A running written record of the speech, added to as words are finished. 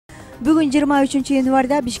Бүгүн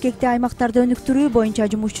 23-январда Бишкекте аймактарды өнүктүрүү боюнча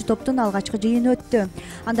жумушчу топтун алгачкы жыйыны өттү.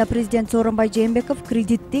 Анда президент Сооронбай Жээнбеков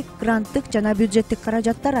кредиттик, гранттык жана бюджеттик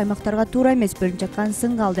каражаттар аймактарга туура эмес бөлүнүп жатканын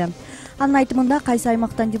сынга алды. Анын айтымында кайсы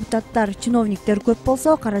аймактан депутаттар, чиновниктер көп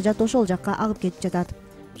болсо, каражат ошол жакка агып кетип жатат.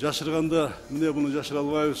 Жашырганда эмне буну жашыра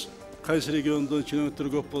албайбыз. Кайсы региондон чиновниктер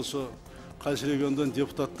көп болсо, кайсы региондон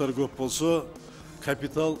депутаттар көп болсо,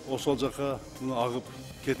 капитал ошол жакка агып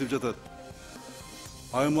кетип жатат.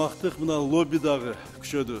 Аймактык мына лобби дагы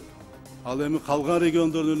күчөдү. Ал эми калган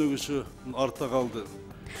региондордун өнүгүшү артта калды.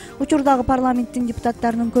 Учурдагы парламенттин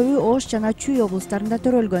депутаттарынын көбү Ош жана Чүй облустарында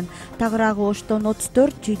төрөлгөн. Тагыраагы Оштон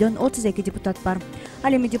 34, Чүйдөн 32 депутат бар.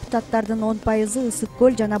 Ал эми депутаттардын 10% Ысык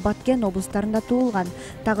көл жана Баткен облустарында туулган.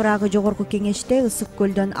 Тагыраагы жогорку кеңеште Ысык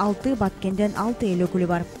көлдөн 6, Баткенден 6 эл өкүлү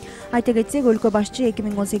бар. Айта кетсек, өлкө башчы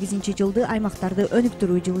 2018 жылды аймактарды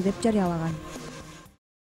өнүктүрүү жылы деп жарыялаган.